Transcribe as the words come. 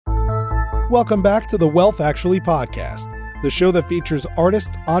Welcome back to the Wealth Actually podcast, the show that features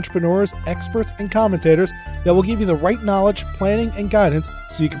artists, entrepreneurs, experts, and commentators that will give you the right knowledge, planning, and guidance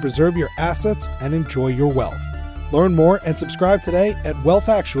so you can preserve your assets and enjoy your wealth. Learn more and subscribe today at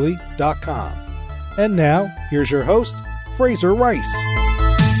wealthactually.com. And now, here's your host, Fraser Rice.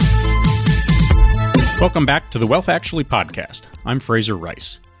 Welcome back to the Wealth Actually podcast. I'm Fraser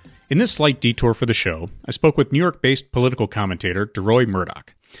Rice. In this slight detour for the show, I spoke with New York-based political commentator DeRoy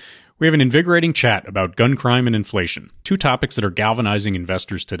Murdock. We have an invigorating chat about gun crime and inflation, two topics that are galvanizing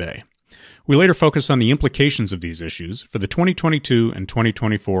investors today. We later focus on the implications of these issues for the 2022 and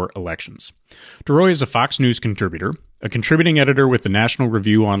 2024 elections. DeRoy is a Fox News contributor, a contributing editor with the National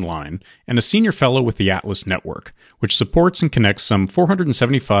Review Online, and a senior fellow with the Atlas Network, which supports and connects some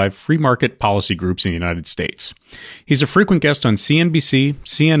 475 free market policy groups in the United States. He's a frequent guest on CNBC,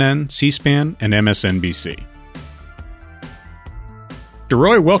 CNN, C-SPAN, and MSNBC.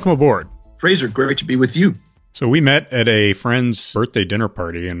 DeRoy, welcome aboard. Fraser, great to be with you. So we met at a friend's birthday dinner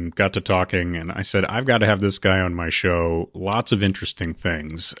party and got to talking, and I said, I've got to have this guy on my show. Lots of interesting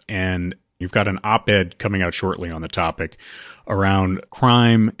things. And you've got an op-ed coming out shortly on the topic around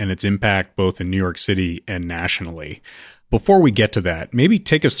crime and its impact both in New York City and nationally. Before we get to that, maybe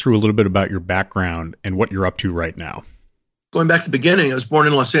take us through a little bit about your background and what you're up to right now. Going back to the beginning, I was born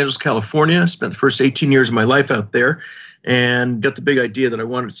in Los Angeles, California, spent the first 18 years of my life out there, and got the big idea that I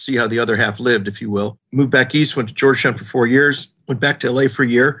wanted to see how the other half lived, if you will. Moved back east, went to Georgetown for 4 years, went back to LA for a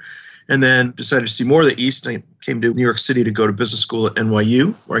year, and then decided to see more of the East. I came to New York City to go to business school at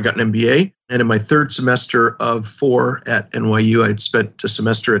NYU, where I got an MBA. And in my third semester of 4 at NYU, I had spent a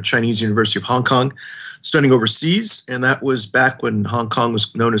semester at Chinese University of Hong Kong studying overseas. And that was back when Hong Kong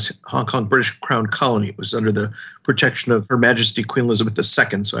was known as Hong Kong British Crown Colony. It was under the protection of Her Majesty Queen Elizabeth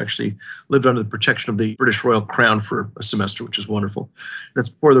II. So I actually lived under the protection of the British Royal Crown for a semester, which is wonderful. That's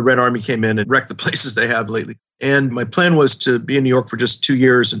before the Red Army came in and wrecked the places they have lately. And my plan was to be in New York for just 2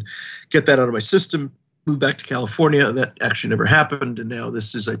 years and get that out of my system, move back to California. That actually never happened. And now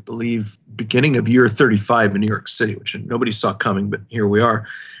this is, I believe, beginning of year 35 in New York City, which nobody saw coming, but here we are.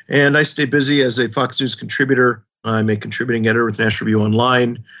 And I stay busy as a Fox News contributor. I'm a contributing editor with National Review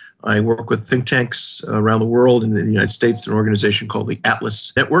Online. I work with think tanks around the world. In the United States, an organization called the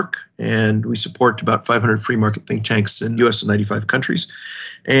Atlas Network, and we support about 500 free market think tanks in the U.S. and 95 countries.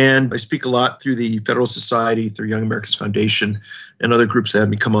 And I speak a lot through the Federalist Society, through Young America's Foundation, and other groups that have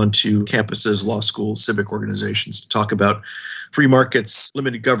me come onto campuses, law schools, civic organizations to talk about free markets,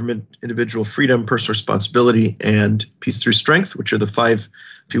 limited government, individual freedom, personal responsibility, and peace through strength, which are the 5,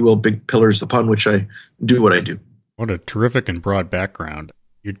 if you will, big pillars upon which I do what I do. What a terrific and broad background.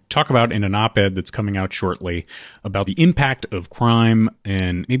 You talk about in an op-ed that's coming out shortly about the impact of crime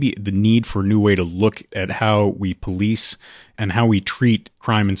and maybe the need for a new way to look at how we police and how we treat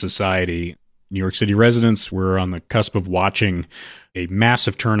crime in society. New York City residents were on the cusp of watching a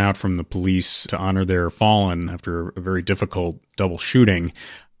massive turnout from the police to honor their fallen after a very difficult double shooting.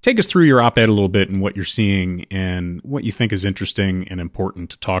 Take us through your op-ed a little bit and what you're seeing and what you think is interesting and important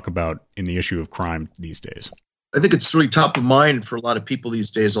to talk about in the issue of crime these days. I think it's really top of mind for a lot of people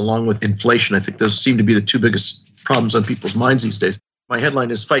these days, along with inflation. I think those seem to be the two biggest problems on people's minds these days. My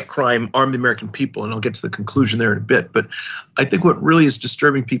headline is Fight Crime, Arm the American People, and I'll get to the conclusion there in a bit. But I think what really is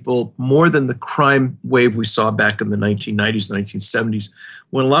disturbing people more than the crime wave we saw back in the 1990s, 1970s,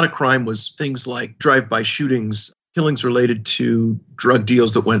 when a lot of crime was things like drive-by shootings, killings related to drug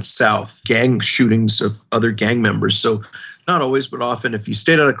deals that went south, gang shootings of other gang members. So not always, but often, if you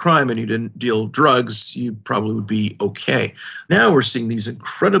stayed out of crime and you didn't deal drugs, you probably would be okay. Now we're seeing these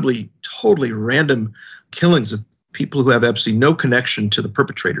incredibly, totally random killings of people who have absolutely no connection to the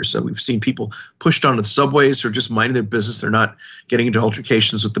perpetrators. So we've seen people pushed onto the subways who are just minding their business. They're not getting into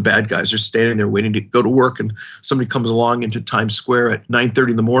altercations with the bad guys. They're standing there waiting to go to work, and somebody comes along into Times Square at 9:30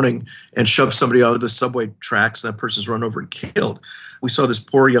 in the morning and shoves somebody onto the subway tracks, and that person's run over and killed. We saw this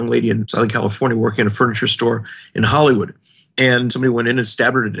poor young lady in Southern California working in a furniture store in Hollywood, and somebody went in and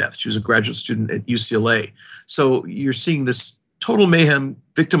stabbed her to death. She was a graduate student at UCLA. So you're seeing this total mayhem,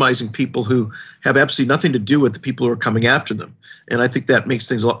 victimizing people who have absolutely nothing to do with the people who are coming after them. And I think that makes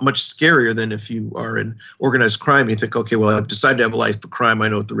things a lot much scarier than if you are in organized crime and you think, okay, well, I've decided to have a life of crime. I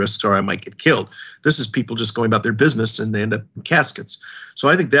know what the risks are. I might get killed. This is people just going about their business and they end up in caskets. So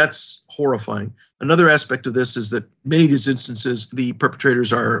I think that's horrifying. Another aspect of this is that many of these instances, the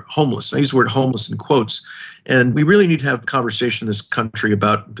perpetrators are homeless. I use the word homeless in quotes. And we really need to have a conversation in this country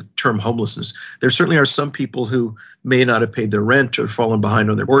about the term homelessness. There certainly are some people who may not have paid their rent or fallen behind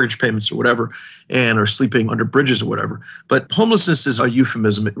on their mortgage payments or whatever, and are sleeping under bridges or whatever. But homelessness is a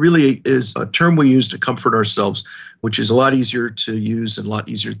euphemism. It really is a term we use to comfort ourselves, which is a lot easier to use and a lot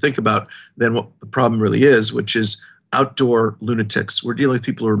easier to think about than what the problem really is, which is outdoor lunatics. We're dealing with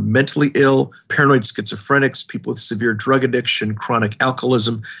people who are mentally ill, paranoid schizophrenics, people with severe drug addiction, chronic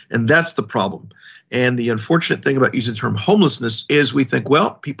alcoholism, and that's the problem. And the unfortunate thing about using the term homelessness is we think,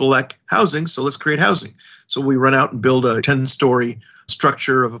 well, people lack housing, so let's create housing. So we run out and build a 10-story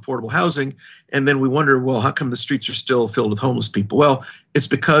structure of affordable housing, and then we wonder, well, how come the streets are still filled with homeless people? Well, it's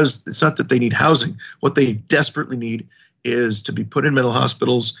because it's not that they need housing. What they desperately need is to be put in mental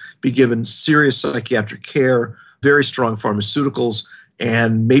hospitals, be given serious psychiatric care, very strong pharmaceuticals,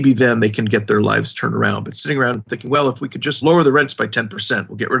 and maybe then they can get their lives turned around. But sitting around thinking, well, if we could just lower the rents by 10%,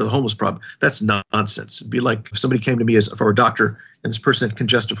 we'll get rid of the homeless problem. That's nonsense. It'd be like if somebody came to me if I were a doctor and this person had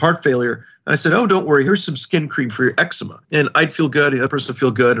congestive heart failure, and I said, oh, don't worry, here's some skin cream for your eczema. And I'd feel good, the other person would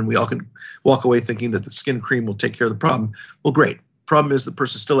feel good, and we all can walk away thinking that the skin cream will take care of the problem. Well, great. Problem is the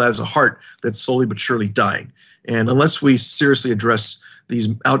person still has a heart that's slowly but surely dying. And unless we seriously address these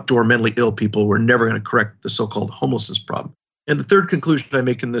outdoor mentally ill people, we're never going to correct the so-called homelessness problem. And the third conclusion I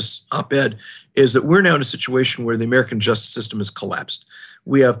make in this op-ed is that we're now in a situation where the American justice system has collapsed.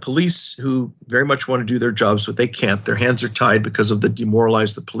 We have police who very much want to do their jobs, but they can't. Their hands are tied because of the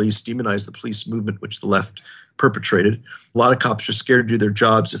demoralize the police, demonize the police movement, which the left perpetrated. A lot of cops are scared to do their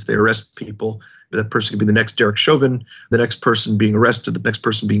jobs. If they arrest people, that person could be the next Derek Chauvin, the next person being arrested, the next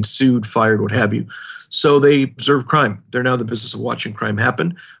person being sued, fired, what have you. So they observe crime. They're now in the business of watching crime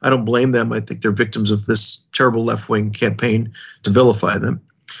happen. I don't blame them. I think they're victims of this terrible left-wing campaign to vilify them.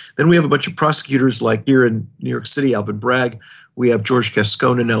 Then we have a bunch of prosecutors like here in New York City, Alvin Bragg. We have George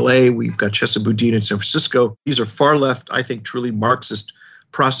Gascon in L.A. We've got Chesa Boudin in San Francisco. These are far left, I think, truly Marxist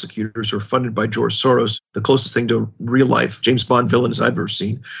prosecutors who are funded by George Soros, the closest thing to real life James Bond villain as I've ever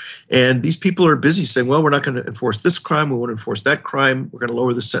seen. And these people are busy saying, well, we're not going to enforce this crime. We won't enforce that crime. We're going to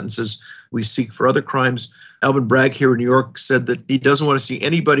lower the sentences we seek for other crimes. Alvin Bragg here in New York said that he doesn't want to see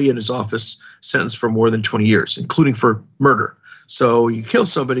anybody in his office sentenced for more than 20 years, including for murder. So you kill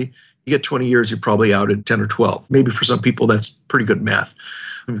somebody, you get 20 years, you're probably out in 10 or 12. Maybe for some people, that's pretty good math.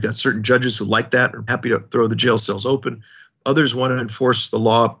 We've got certain judges who like that, are happy to throw the jail cells open. Others want to enforce the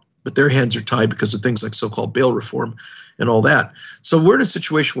law, but their hands are tied because of things like so-called bail reform and all that. So we're in a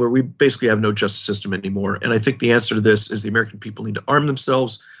situation where we basically have no justice system anymore. And I think the answer to this is the American people need to arm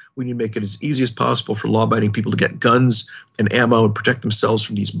themselves. We need to make it as easy as possible for law-abiding people to get guns and ammo and protect themselves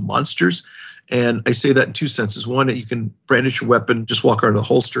from these monsters. And I say that in two senses. One, that you can brandish your weapon, just walk out of the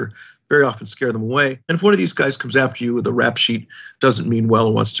holster, very often scare them away. And if one of these guys comes after you with a rap sheet, doesn't mean well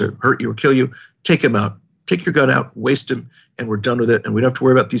and wants to hurt you or kill you, take him out. Take your gun out, waste him, and we're done with it. And we don't have to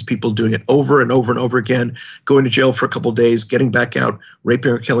worry about these people doing it over and over and over again, going to jail for a couple of days, getting back out,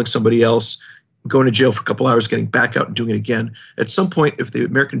 raping or killing somebody else, going to jail for a couple hours, getting back out and doing it again. At some point, if the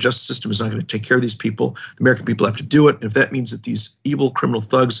American justice system is not going to take care of these people, the American people have to do it. And if that means that these evil criminal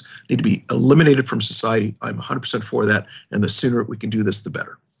thugs need to be eliminated from society, I'm 100% for that. And the sooner we can do this, the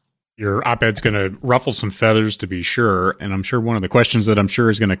better. Your op-ed's going to ruffle some feathers, to be sure. And I'm sure one of the questions that I'm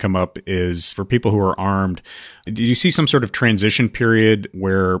sure is going to come up is for people who are armed, do you see some sort of transition period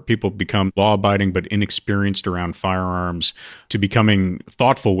where people become law-abiding but inexperienced around firearms to becoming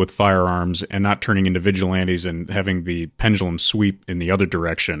thoughtful with firearms and not turning into vigilantes and having the pendulum sweep in the other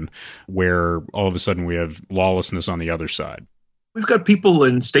direction where all of a sudden we have lawlessness on the other side? We've got people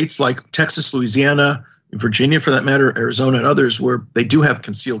in states like Texas, Louisiana, Virginia, for that matter, Arizona and others, where they do have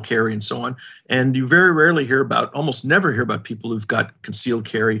concealed carry and so on. And you very rarely hear about, almost never hear about people who've got concealed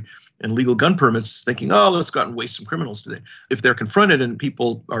carry and legal gun permits thinking, oh, let's go out and waste some criminals today. If they're confronted and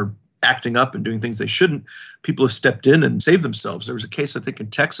people are acting up and doing things they shouldn't, people have stepped in and saved themselves. There was a case, I think, in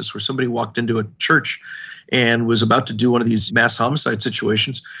Texas where somebody walked into a church and was about to do one of these mass homicide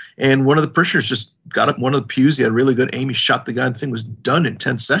situations. And one of the parishioners just got up one of the pews. He had a really good aim. He shot the guy and the thing was done in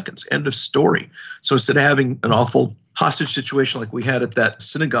 10 seconds. End of story. So instead of having an awful hostage situation like we had at that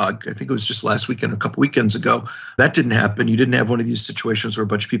synagogue, I think it was just last weekend, a couple weekends ago, that didn't happen. You didn't have one of these situations where a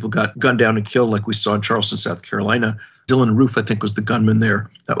bunch of people got gunned down and killed like we saw in Charleston, South Carolina. Dylan Roof, I think, was the gunman there.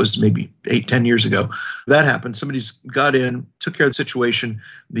 That was maybe 8-10 years ago. That happened. Somebody just got in, took care of the situation.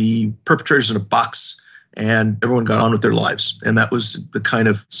 The perpetrators in a box, and everyone got on with their lives. And that was the kind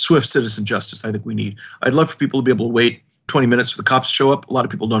of swift citizen justice I think we need. I'd love for people to be able to wait 20 minutes for the cops to show up. A lot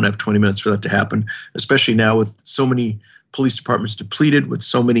of people don't have 20 minutes for that to happen, especially now with so many police departments depleted with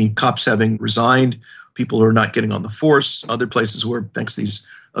so many cops having resigned. People are not getting on the force. Other places where, thanks to these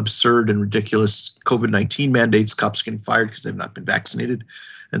absurd and ridiculous COVID-19 mandates, cops are getting fired because they've not been vaccinated,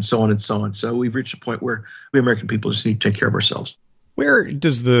 and so on and so on. So we've reached a point where we American people just need to take care of ourselves. Where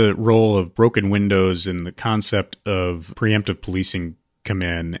does the role of broken windows and the concept of preemptive policing come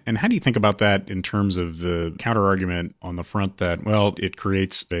in? And how do you think about that in terms of the counter-argument on the front that, well, it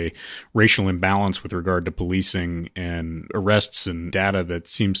creates a racial imbalance with regard to policing and arrests and data that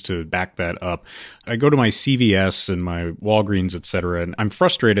seems to back that up? I go to my CVS and my Walgreens, et cetera, and I'm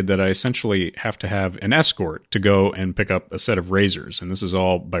frustrated that I essentially have to have an escort to go and pick up a set of razors. And this is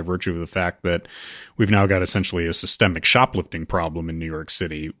all by virtue of the fact that we've now got essentially a systemic shoplifting problem in New York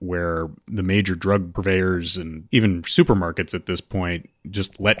City, where the major drug purveyors and even supermarkets at this point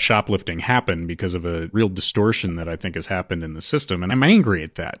just let shoplifting happen because of a real distortion that I think has happened in the system. And I'm angry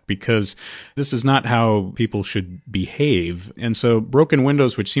at that because this is not how people should behave. And so broken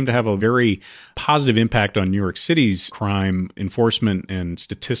windows, which seem to have a very positive impact on New York City's crime enforcement and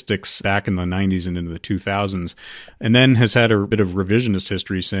statistics back in the 90s and into the 2000s, and then has had a bit of revisionist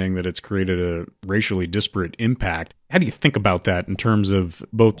history saying that it's created a racially disparate impact. How do you think about that in terms of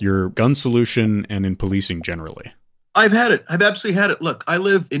both your gun solution and in policing generally? I've had it. I've absolutely had it. Look, I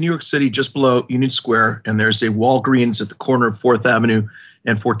live in New York City just below Union Square, and there's a Walgreens at the corner of 4th Avenue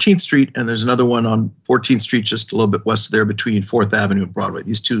and 14th Street, and there's another one on 14th Street just a little bit west of there between 4th Avenue and Broadway.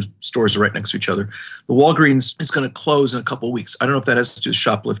 These two stores are right next to each other. The Walgreens is going to close in a couple of weeks. I don't know if that has to do with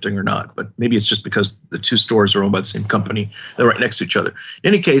shoplifting or not, but maybe it's just because the two stores are owned by the same company. They're right next to each other.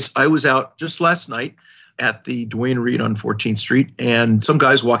 In any case, I was out just last night at the Duane Reade on 14th Street, and some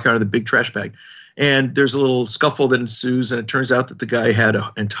guys walking out of the big trash bag. And there's a little scuffle that ensues, and it turns out that the guy had an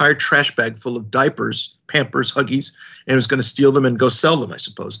entire trash bag full of diapers, Pampers, Huggies, and was going to steal them and go sell them, I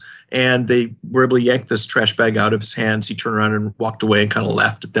suppose. And they were able to yank this trash bag out of his hands. He turned around and walked away and kind of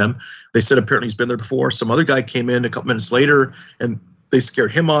laughed at them. They said apparently he's been there before. Some other guy came in a couple minutes later, and they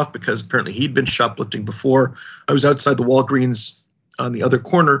scared him off because apparently he'd been shoplifting before. I was outside the Walgreens on the other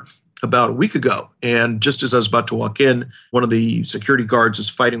corner about a week ago. And just as I was about to walk in, one of the security guards was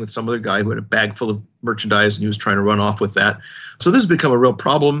fighting with some other guy who had a bag full of merchandise, and he was trying to run off with that. So this has become a real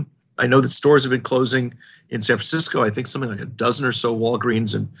problem. I know that stores have been closing in San Francisco. I think something like a dozen or so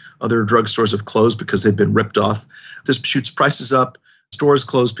Walgreens and other drugstores have closed because they've been ripped off. This shoots prices up. Stores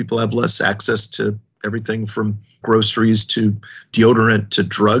close. People have less access to everything from groceries to deodorant to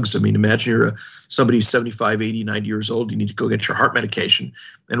drugs. I mean, imagine you're somebody 75, 80, 90 years old. You need to go get your heart medication.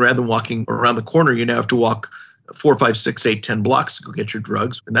 And rather than walking around the corner, you now have to walk 4, 5, 6, 8, 10 blocks to go get your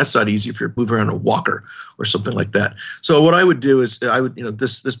drugs. And that's not easy if you're moving around a walker or something like that. So what I would do is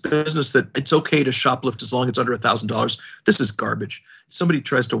this business that it's okay to shoplift as long as it's under $1,000. This is garbage. Somebody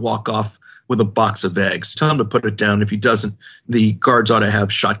tries to walk off with a box of eggs, tell him to put it down. If he doesn't, the guards ought to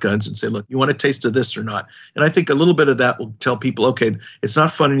have shotguns and say, look, you want a taste of this or not? And I think a little bit of that will tell people, okay, it's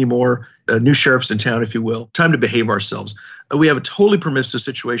not fun anymore. New sheriff's in town, if you will. Time to behave ourselves. We have a totally permissive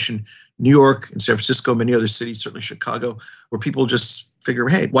situation, New York and San Francisco, many other cities, certainly Chicago, where people just figure,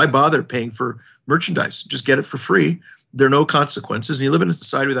 hey, why bother paying for merchandise? Just get it for free. There are no consequences. And you live in a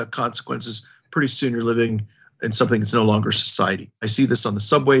society without consequences. Pretty soon you're living in something that's no longer society. I see this on the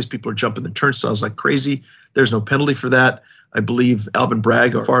subways. People are jumping the turnstiles like crazy. There's no penalty for that. I believe Alvin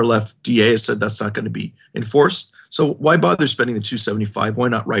Bragg, our far-left DA, has said that's not going to be enforced. So why bother spending the $275? Why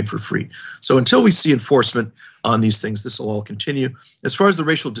not ride for free? So until we see enforcement on these things, this will all continue. As far as the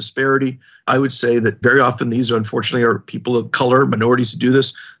racial disparity, I would say that very often these are unfortunately people of color, minorities who do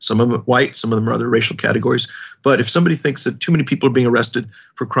this. Some of them are white, some of them are other racial categories. But if somebody thinks that too many people are being arrested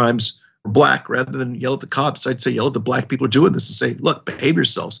for crimes black, rather than yell at the cops, I'd say yell at the black people who are doing this and say, look, behave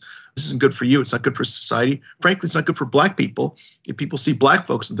yourselves. This isn't good for you. It's not good for society. Frankly, it's not good for black people. If people see black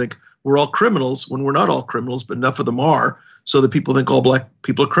folks and think we're all criminals when we're not all criminals, but enough of them are, so that people think all black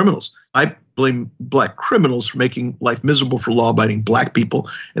people are criminals. I blame black criminals for making life miserable for law-abiding black people,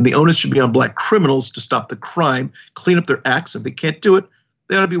 and the onus should be on black criminals to stop the crime, clean up their acts. If they can't do it,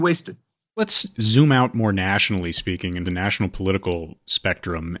 they ought to be wasted. Let's zoom out more nationally speaking in the national political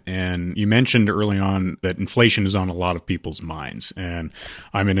spectrum. And you mentioned early on that inflation is on a lot of people's minds. And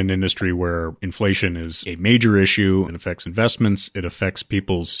I'm in an industry where inflation is a major issue. It affects investments. It affects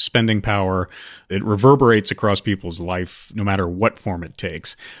people's spending power. It reverberates across people's life, no matter what form it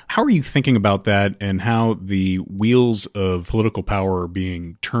takes. How are you thinking about that and how the wheels of political power are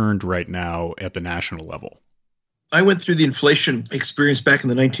being turned right now at the national level? I went through the inflation experience back in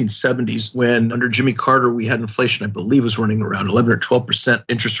the 1970s when under Jimmy Carter, we had inflation, I believe, was running around 11 or 12%,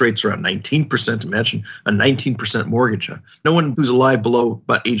 interest rates around 19%. Imagine a 19% mortgage. No one who's alive below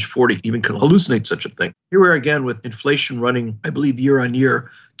about age 40 even can hallucinate such a thing. Here we are again with inflation running, I believe, year on year,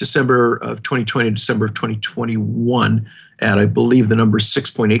 December of 2020 to December of 2021, at I believe the number is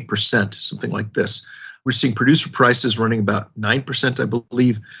 6.8%, something like this. We're seeing producer prices running about 9%, I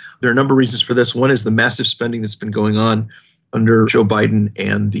believe. There are a number of reasons for this. One is the massive spending that's been going on under Joe Biden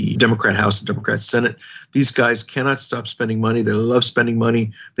and the Democrat House and Democrat Senate. These guys cannot stop spending money. They love spending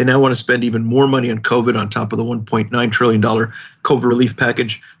money. They now want to spend even more money on COVID on top of the $1.9 trillion COVID relief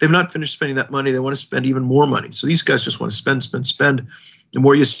package. They've not finished spending that money. They want to spend even more money. So these guys just want to spend. The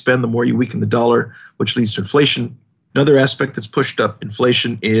more you spend, the more you weaken the dollar, which leads to inflation. Another aspect that's pushed up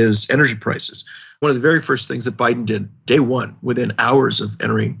inflation is energy prices. One of the very first things that Biden did day one, within hours of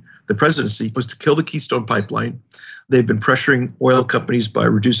entering the presidency, was to kill the Keystone Pipeline. They've been pressuring oil companies by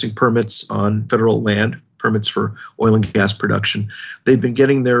reducing permits on federal land, permits for oil and gas production. They've been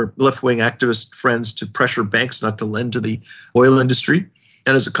getting their left-wing activist friends to pressure banks not to lend to the oil industry.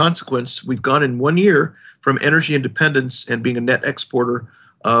 And as a consequence, we've gone in 1 year from energy independence and being a net exporter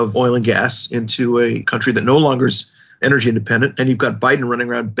of oil and gas into a country that no longer is energy independent. And you've got Biden running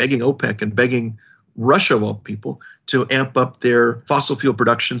around begging OPEC and begging Russia, of all people, to amp up their fossil fuel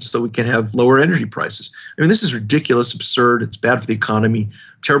production so that we can have lower energy prices. I mean, this is ridiculous, absurd. It's bad for the economy,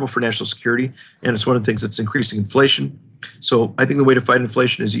 terrible for national security, and it's one of the things that's increasing inflation. So I think the way to fight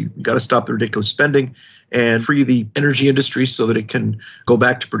inflation is you've got to stop the ridiculous spending and free the energy industry so that it can go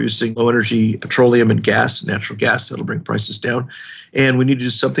back to producing low energy petroleum and gas, natural gas. That'll bring prices down. And we need to do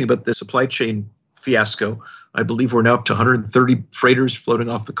something about the supply chain fiasco. I believe we're now up to 130 freighters floating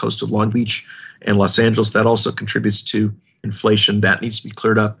off the coast of Long Beach and Los Angeles. That also contributes to inflation. That needs to be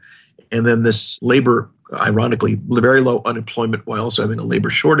cleared up. And then this labor, ironically, very low unemployment while also having a labor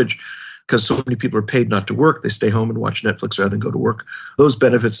shortage because so many people are paid not to work. They stay home and watch Netflix rather than go to work. Those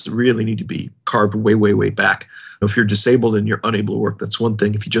benefits really need to be carved way, way, way back. If you're disabled and you're unable to work, that's one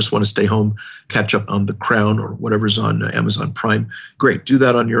thing. If you just want to stay home, catch up on The Crown or whatever's on Amazon Prime, great. Do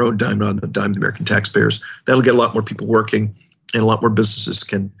that on your own dime, not on the dime of the American taxpayers. That'll get a lot more people working and a lot more businesses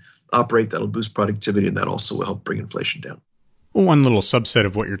can operate. That'll boost productivity and that also will help bring inflation down. Well, one little subset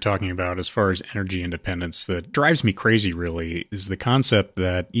of what you're talking about as far as energy independence that drives me crazy really is the concept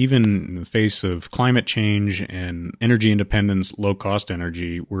that even in the face of climate change and energy independence, low-cost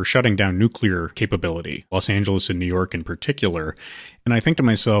energy, we're shutting down nuclear capability, Los Angeles and New York in particular. And I think to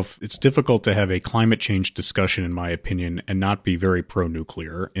myself, it's difficult to have a climate change discussion, in my opinion, and not be very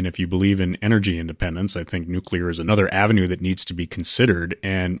pro-nuclear. And if you believe in energy independence, I think nuclear is another avenue that needs to be considered.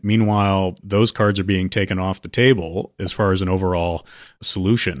 And meanwhile, those cards are being taken off the table as far as an overall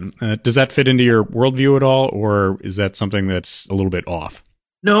solution. Does that fit into your worldview at all, or is that something that's a little bit off?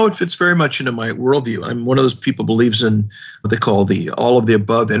 No, it fits very much into my worldview. I'm one of those people who believes in what they call the all of the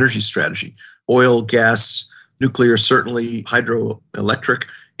above energy strategy. Oil, gas, nuclear, certainly hydroelectric.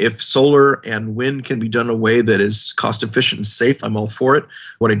 If solar and wind can be done in a way that is cost efficient and safe, I'm all for it.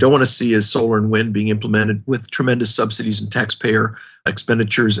 What I don't want to see is solar and wind being implemented with tremendous subsidies and taxpayer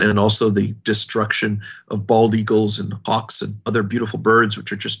expenditures and also the destruction of bald eagles and hawks and other beautiful birds,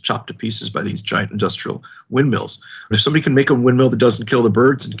 which are just chopped to pieces by these giant industrial windmills. If somebody can make a windmill that doesn't kill the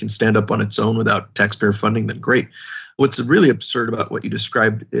birds and can stand up on its own without taxpayer funding, then great. What's really absurd about what you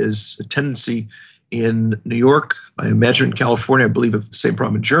described is a tendency in New York, I imagine in California, I believe the same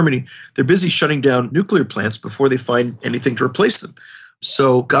problem in Germany. They're busy shutting down nuclear plants before they find anything to replace them.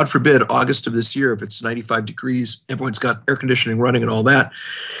 So God forbid, August of this year, if it's 95 degrees, everyone's got air conditioning running and all that,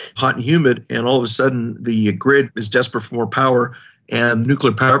 hot and humid, and all of a sudden the grid is desperate for more power, and the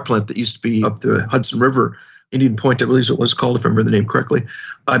nuclear power plant that used to be up the Hudson River, Indian Point, I believe is what it was called, if I remember the name correctly,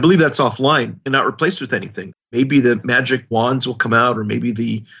 I believe that's offline and not replaced with anything. Maybe the magic wands will come out, or maybe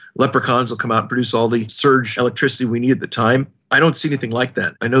the leprechauns will come out and produce all the surge electricity we need at the time. I don't see anything like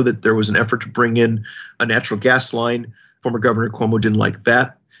that. I know that there was an effort to bring in a natural gas line. Former Governor Cuomo didn't like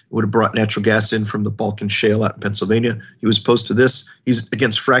that. It would have brought natural gas in from the Balkan Shale out in Pennsylvania. He was opposed to this. He's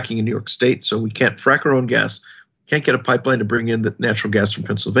against fracking in New York State, so we can't frack our own gas. Can't get a pipeline to bring in the natural gas from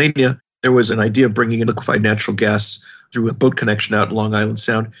Pennsylvania. There was an idea of bringing in liquefied natural gas through a boat connection out in Long Island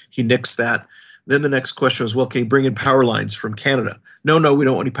Sound. He nixed that. Then the next question was, well, can you bring in power lines from Canada? No, we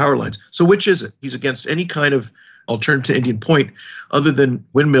don't want any power lines. So which is it? He's against any kind of alternative to Indian Point, other than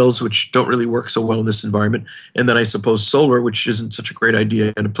windmills, which don't really work so well in this environment, and then I suppose solar, which isn't such a great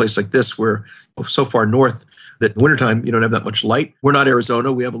idea in a place like this where so far north that in the wintertime you don't have that much light. We're not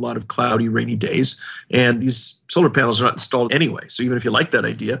Arizona. We have a lot of cloudy, rainy days, and these solar panels are not installed anyway. So even if you like that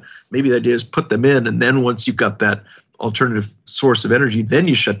idea, maybe the idea is put them in, and then once you've got that alternative source of energy, then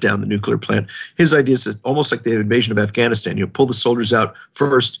you shut down the nuclear plant. His idea is almost like the invasion of Afghanistan. You pull the soldiers out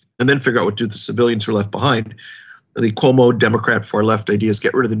first and then figure out what to do with the civilians who are left behind. The Cuomo Democrat far left idea is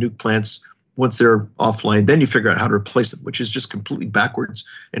get rid of the nuke plants. Once they're offline, then you figure out how to replace them, which is just completely backwards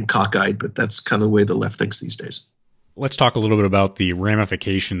and cockeyed. But that's kind of the way the left thinks these days. Let's talk a little bit about the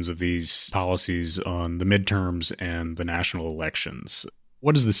ramifications of these policies on the midterms and the national elections.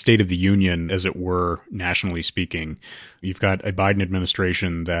 What is the state of the union, as it were, nationally speaking? You've got a Biden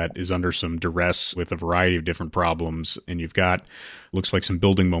administration that is under some duress with a variety of different problems, and you've got, looks like, some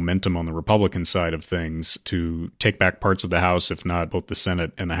building momentum on the Republican side of things to take back parts of the House, if not both the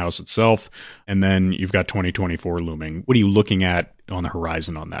Senate and the House itself. And then you've got 2024 looming. What are you looking at on the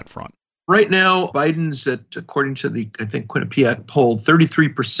horizon on that front? Right now, Biden's at, according to the, I think, Quinnipiac poll,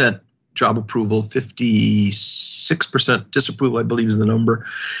 33% job approval, 56% disapproval, I believe is the number.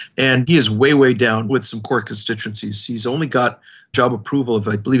 And he is way, way down with some core constituencies. He's only got job approval of,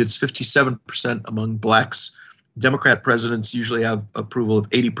 I believe it's 57% among blacks. Democrat presidents usually have approval of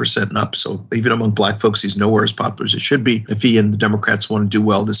 80% and up. So even among black folks, he's nowhere as popular as it should be if he and the Democrats want to do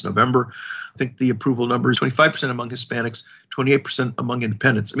well this November. I think the approval number is 25% among Hispanics, 28% among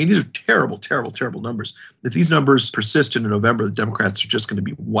independents. I mean, these are terrible, terrible, terrible numbers. If these numbers persist into November, the Democrats are just going to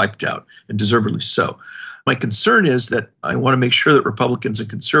be wiped out, and deservedly so. My concern is that I want to make sure that Republicans and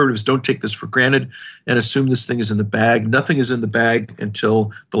conservatives don't take this for granted and assume this thing is in the bag. Nothing is in the bag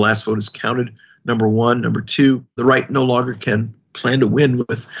until the last vote is counted, number one. Number two, the right no longer can plan to win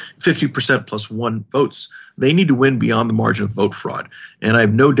with 50% plus one votes. They need to win beyond the margin of vote fraud. And I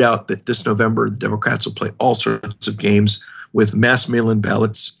have no doubt that this November, the Democrats will play all sorts of games with mass mail-in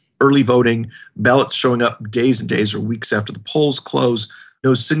ballots, early voting, ballots showing up days and days or weeks after the polls close,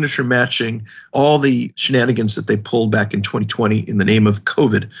 no signature matching, all the shenanigans that they pulled back in 2020 in the name of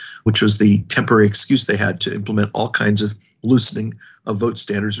COVID, which was the temporary excuse they had to implement all kinds of loosening of vote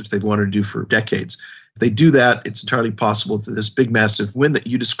standards, which they've wanted to do for decades. If they do that, it's entirely possible that this big, massive win that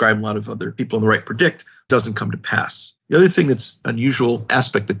you describe and a lot of other people on the right predict doesn't come to pass. The other thing that's unusual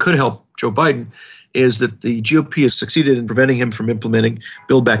aspect that could help Joe Biden is that the GOP has succeeded in preventing him from implementing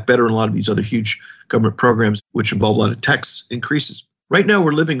Build Back Better and a lot of these other huge government programs, which involve a lot of tax increases. Right now,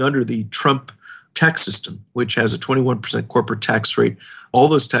 we're living under the Trump tax system, which has a 21% corporate tax rate. All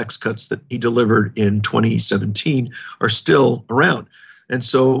those tax cuts that he delivered in 2017 are still around. And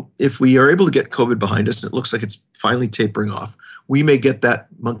so if we are able to get COVID behind us, and it looks like it's finally tapering off, we may get that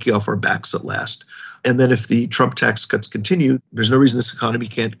monkey off our backs at last. And then if the Trump tax cuts continue, there's no reason this economy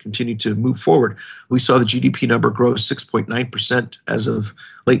can't continue to move forward. We saw the GDP number grow 6.9% as of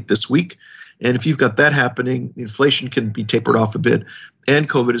late this week. And if you've got that happening, inflation can be tapered off a bit, and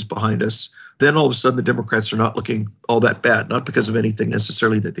COVID is behind us, then all of a sudden the Democrats are not looking all that bad, not because of anything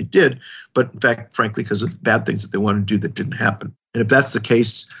necessarily that they did, but in fact, frankly, because of bad things that they wanted to do that didn't happen. And if that's the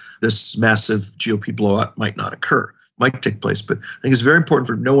case, this massive GOP blowout might not occur, might take place. But I think it's very important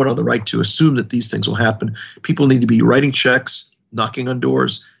for no one on the right to assume that these things will happen. People need to be writing checks, knocking on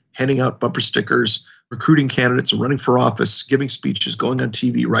doors, handing out bumper stickers, recruiting candidates, running for office, giving speeches, going on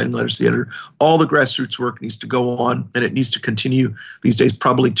TV, writing letters to the editor. All the grassroots work needs to go on, and it needs to continue these days,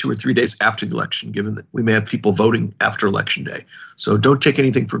 probably 2 or 3 days after the election, given that we may have people voting after Election Day. So don't take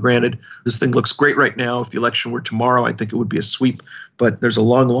anything for granted. This thing looks great right now. If the election were tomorrow, I think it would be a sweep. But there's a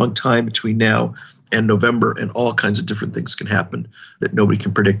long, long time between now and November, and all kinds of different things can happen that nobody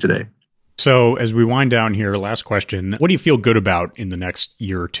can predict today. So as we wind down here, last question, what do you feel good about in the next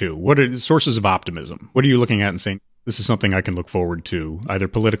year or two? What are the sources of optimism? What are you looking at and saying, this is something I can look forward to, either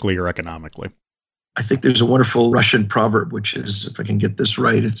politically or economically? I think there's a wonderful Russian proverb, which is, if I can get this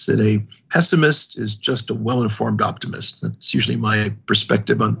right, it's that a pessimist is just a well-informed optimist. That's usually my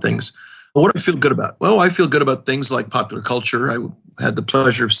perspective on things. Well, what do I feel good about? Well, I feel good about things like popular culture. I had the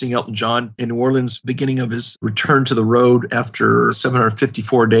pleasure of seeing Elton John in New Orleans, beginning of his return to the road after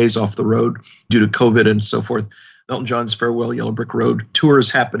 754 days off the road due to COVID and so forth. Elton John's Farewell Yellow Brick Road tour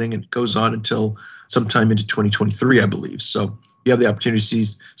is happening and goes on until sometime into 2023, I believe. So you have the opportunity to see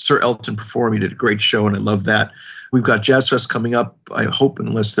Sir Elton perform. He did a great show, and I love that. We've got Jazz Fest coming up, I hope,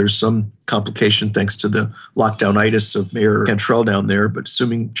 unless there's some complication thanks to the lockdown-itis of Mayor Cantrell down there. But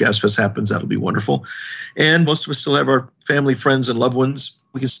assuming Jazz Fest happens, that'll be wonderful. And most of us still have our family, friends, and loved ones.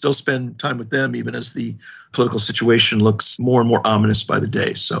 We can still spend time with them even as the political situation looks more and more ominous by the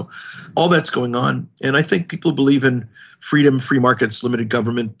day. So all that's going on. And I think people believe in freedom, free markets, limited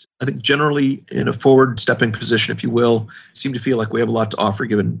government. I think generally in a forward-stepping position, if you will, seem to feel like we have a lot to offer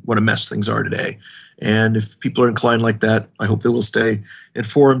given what a mess things are today. And if people are inclined like that, I hope they will stay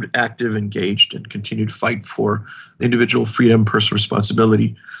informed, active, engaged, and continue to fight for individual freedom, personal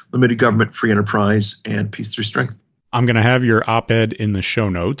responsibility, limited government, free enterprise, and peace through strength. I'm going to have your op-ed in the show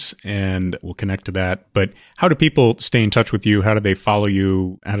notes, and we'll connect to that. But how do people stay in touch with you? How do they follow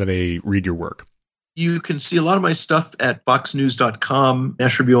you? How do they read your work? You can see a lot of my stuff at foxnews.com.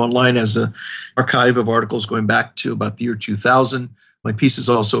 National Review Online has an archive of articles going back to about the year 2000. My pieces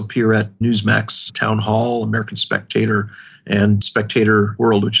also appear at Newsmax, Town Hall, American Spectator, and Spectator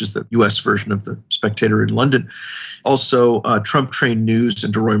World, which is the U.S. version of the Spectator in London. Also, Trump Train News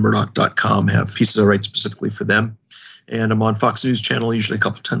and DeRoyMurdoch.com have pieces I write specifically for them. And I'm on Fox News Channel usually a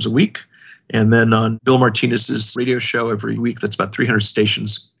couple times a week. And then on Bill Martinez's radio show every week. That's about 300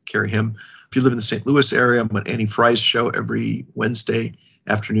 stations carry him. If you live in the St. Louis area, I'm on Annie Fry's show every Wednesday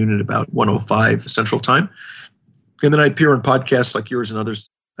afternoon at about 1:05 Central Time. And then I appear on podcasts like yours and others.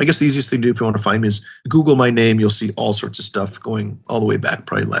 I guess the easiest thing to do if you want to find me is Google my name. You'll see all sorts of stuff going all the way back,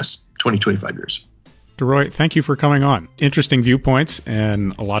 probably the last 20, 25 years. DeRoy, thank you for coming on. Interesting viewpoints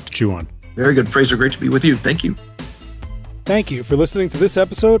and a lot to chew on. Very good, Fraser. Great to be with you. Thank you. Thank you for listening to this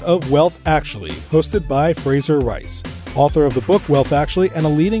episode of Wealth Actually, hosted by Fraser Rice, author of the book Wealth Actually and a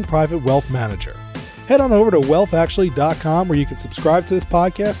leading private wealth manager. Head on over to wealthactually.com where you can subscribe to this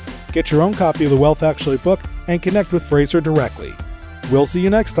podcast, get your own copy of the Wealth Actually book, and connect with Fraser directly. We'll see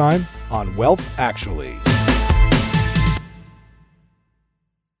you next time on Wealth Actually.